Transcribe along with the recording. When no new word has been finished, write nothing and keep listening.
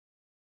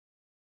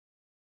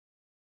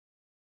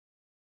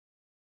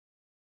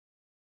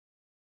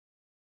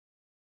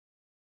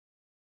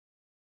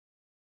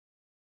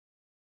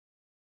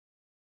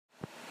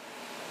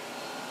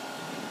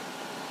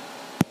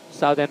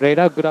Southend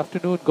radar. Good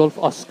afternoon, Golf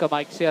Oscar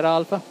Mike Sierra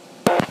Alpha.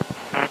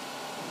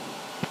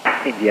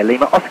 India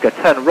Lima Oscar,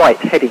 turn right,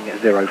 heading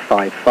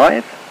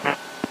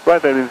 055. Right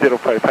there in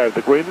 055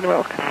 degrees in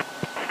America.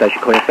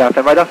 Station calling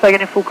Southend radar, say again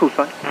in full call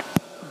sign.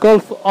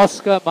 Golf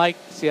Oscar Mike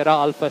Sierra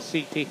Alpha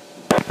CT.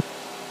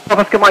 Golf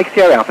Oscar Mike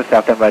Sierra Alpha,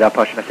 Southend radar,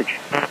 pass your message.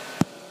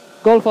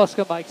 Golf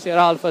Oscar Mike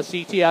Sierra Alpha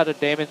CT out of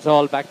Damon's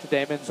Hall, back to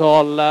Damon's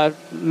Hall,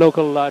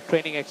 local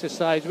training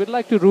exercise. We'd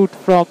like to route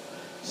from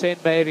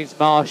St. Mary's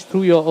Marsh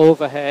through your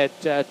overhead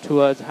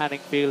towards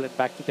Hanningfield and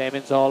back to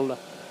Damon's Hall.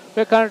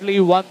 We're currently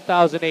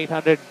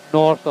 1,800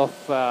 north of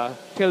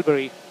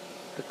Tilbury.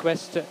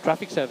 Request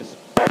traffic service.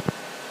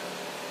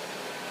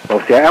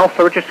 Golf Sierra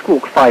Alpha, Roger,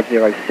 Squawk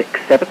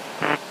 5067.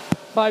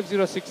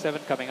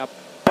 5067 coming up.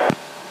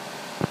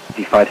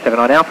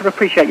 D579 Alpha,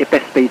 appreciate your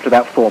best speed to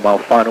about 4 mile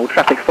final.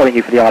 Traffic following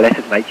you for the ILS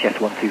is an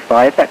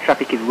HS125. That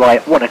traffic is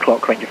right, 1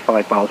 o'clock, range of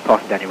 5 miles,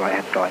 passing down your right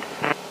hand side.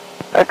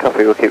 Copy,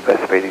 we'll keep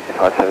best speed,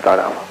 D579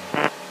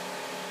 Alpha.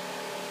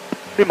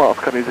 Lima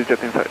Oscar, is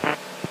jet inside.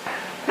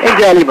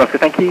 India Lima Oscar,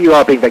 thank you, you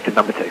are being vectored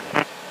number 2.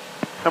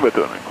 Number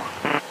 2,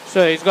 Lima.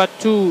 So he's got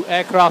two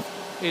aircraft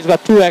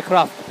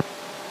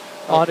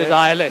on his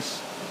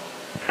ILS.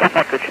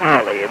 Echo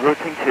Charlie,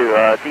 routing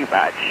to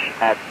D-Batch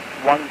at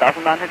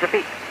 1,900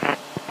 feet.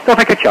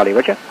 Echo Charlie,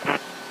 Roger.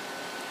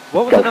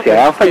 What was the Golf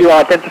Sierra Alpha, you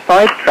are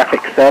identified.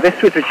 Traffic service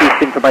with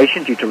reduced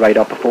information due to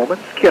radar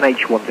performance.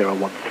 QNH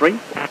 1013.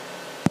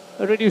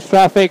 Reduced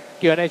traffic,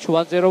 QNH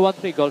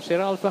 1013, Golf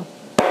Sierra Alpha.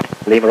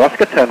 Lima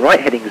Oscar, turn right,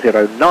 heading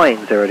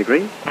 090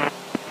 degrees.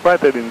 Right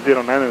there in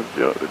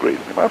 090 degrees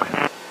in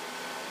America.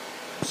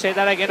 Say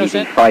that again,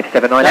 Hussein.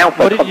 579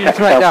 Alpha, contact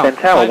Southend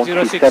Tower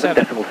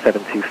 5067.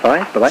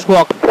 127.725. Bye-bye.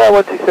 Squawk.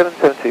 Tower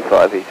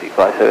 127.725,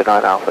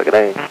 EC579 Alpha, good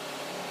day.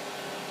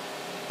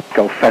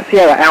 Golf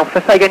Sierra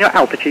Alpha, say again your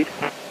altitude.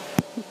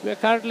 We're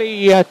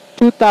currently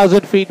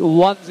 2,000 feet,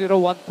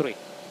 1013.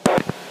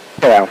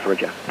 Sierra Alpha,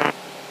 Roger.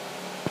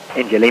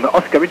 India Lima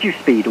Oscar, reduce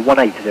speed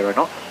 180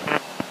 knots.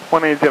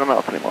 180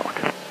 knots, Lima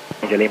Oscar.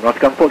 India Lima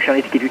Oscar, unfortunately I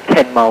need to give you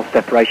 10 miles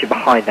separation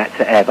behind that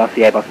to Airbus.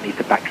 The Airbus needs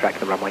to backtrack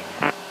the runway.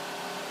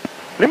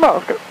 Lima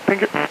Oscar,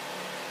 thank you.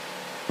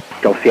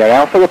 Golf Sierra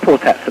Alpha,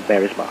 report at St.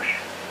 Mary's Marsh.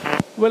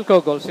 Wilco,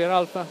 Golf Sierra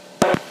Alpha.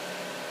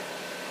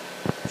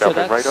 So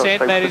that's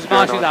St. Mary's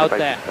Marsh is out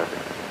there.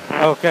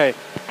 Okay.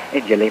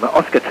 India Lima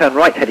Oscar, turn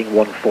right, heading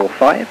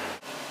 145.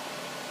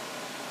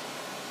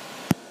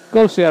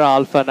 Golf Sierra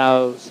Alpha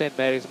now, St.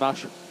 Mary's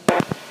Marsh.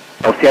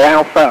 Golf Sierra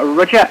Alpha,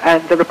 Roger,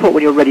 and the report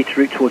when you're ready to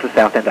route towards the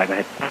south end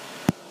overhead.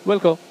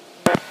 Wilco.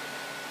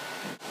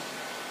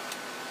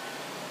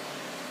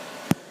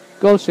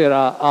 Golf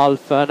Sierra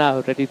Alpha now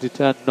ready to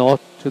turn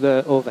north to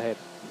the overhead.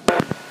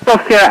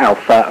 Golf Sierra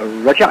Alpha,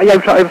 Roger, are you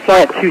able to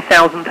overfly at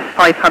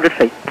 2,500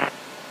 feet?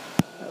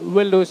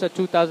 Will do, sir.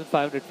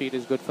 2,500 feet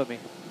is good for me.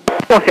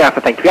 Golf Sierra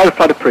Alpha, thank you.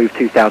 Overflight approved,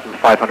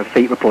 2,500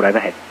 feet, report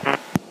overhead.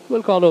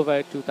 We'll call over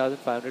at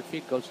 2,500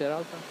 feet, Golf Sierra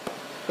Alpha.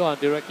 Go on,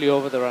 directly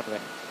over the runway.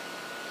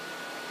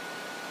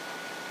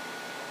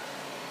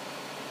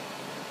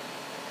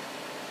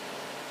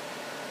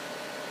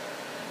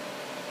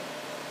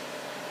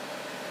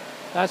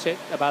 That's it,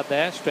 about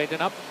there,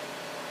 straighten up.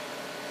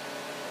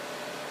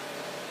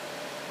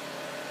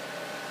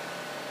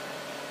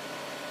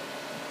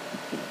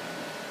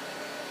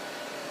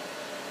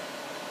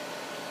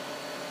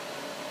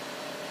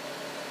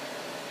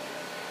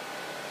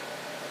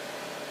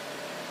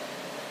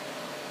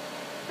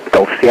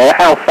 Golf Sierra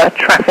Alpha,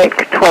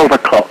 traffic 12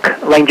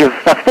 o'clock, range of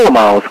 4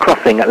 miles,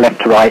 crossing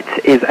left to right,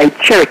 is a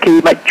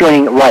Cherokee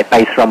joining right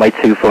base runway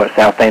 24 at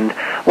Southend,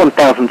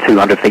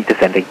 1,200 feet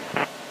descending.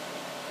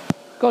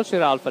 Golf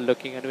Sierra Alpha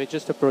looking, and we're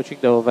just approaching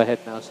the overhead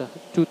now, sir.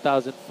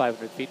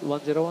 2,500 feet,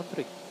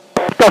 1013.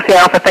 Golf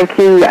Sierra Alpha, thank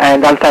you,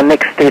 and I understand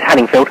next is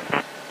Hanningfield.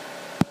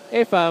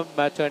 If I'm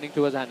turning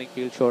towards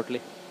Hanningfield shortly.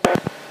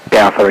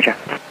 Sierra Alpha, Roger.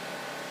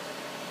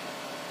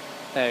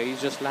 There, he's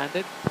just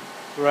landed.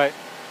 Right.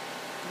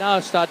 Now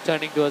start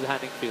turning towards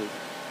Hanningfield.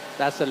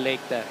 That's the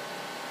lake there.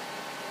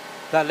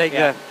 That lake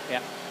there?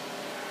 Yeah.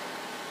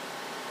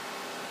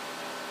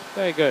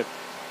 Very good.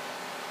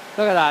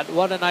 Look at that.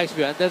 What a nice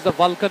view. And there's the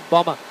Vulcan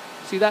bomber.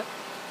 See that?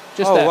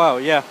 Just there. Oh, wow,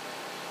 yeah.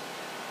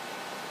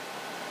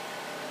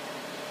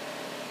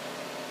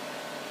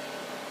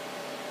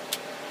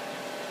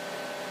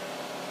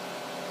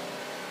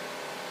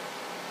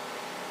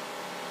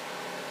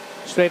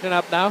 Straighten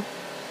up now.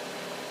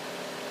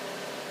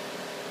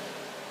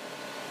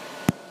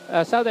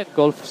 Southend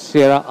Golf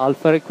Sierra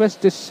Alpha,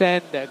 request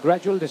descend,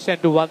 gradual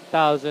descend to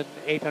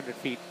 1,800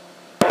 feet.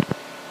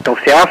 Golf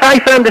Sierra Alpha,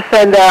 firm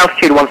descend,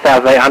 altitude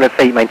 1,800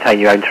 feet, maintain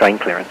your own terrain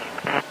clearance.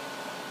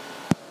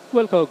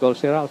 Wilco, Golf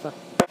Sierra Alpha.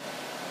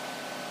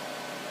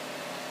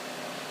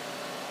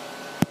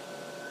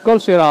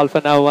 Golf Sierra Alpha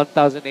now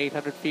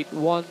 1,800 feet,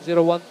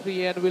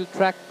 1013, and we'll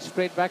track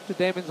straight back to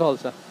Damon's Hall,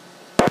 sir.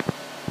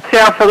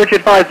 Sierra Alpha, Roger,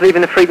 advised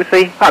leaving the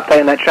frequency,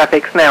 updating that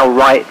traffic's now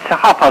right to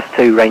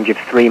 2:30, range of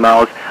 3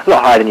 miles, a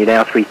lot higher than you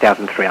now,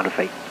 3,300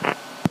 feet.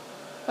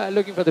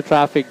 Looking for the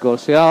traffic, Golf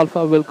Sierra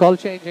Alpha, will call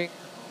changing.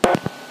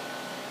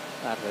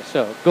 That way,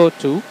 so go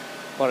to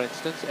For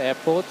instance,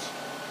 airports,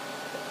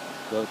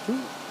 go to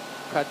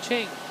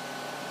Kaching.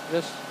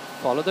 Just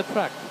follow the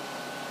track.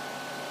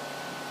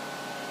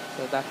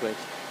 So that way.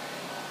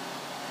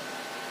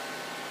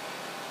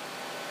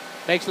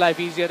 Makes life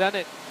easier, doesn't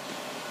it?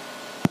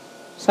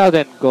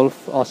 Southend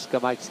Golf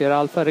Oscar Mike Sierra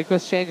Alpha.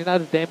 Request change now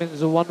to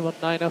Damon's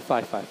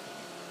 119.55.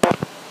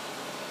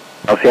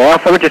 LCA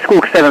Alpha, Roger,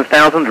 squawk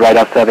 7000,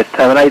 radar service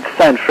terminates,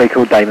 Sand Free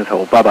call Damon's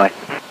Hall. Bye bye.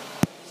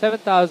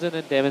 7000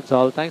 in Damon's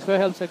Hall. Thanks for your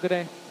help, sir. Good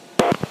day.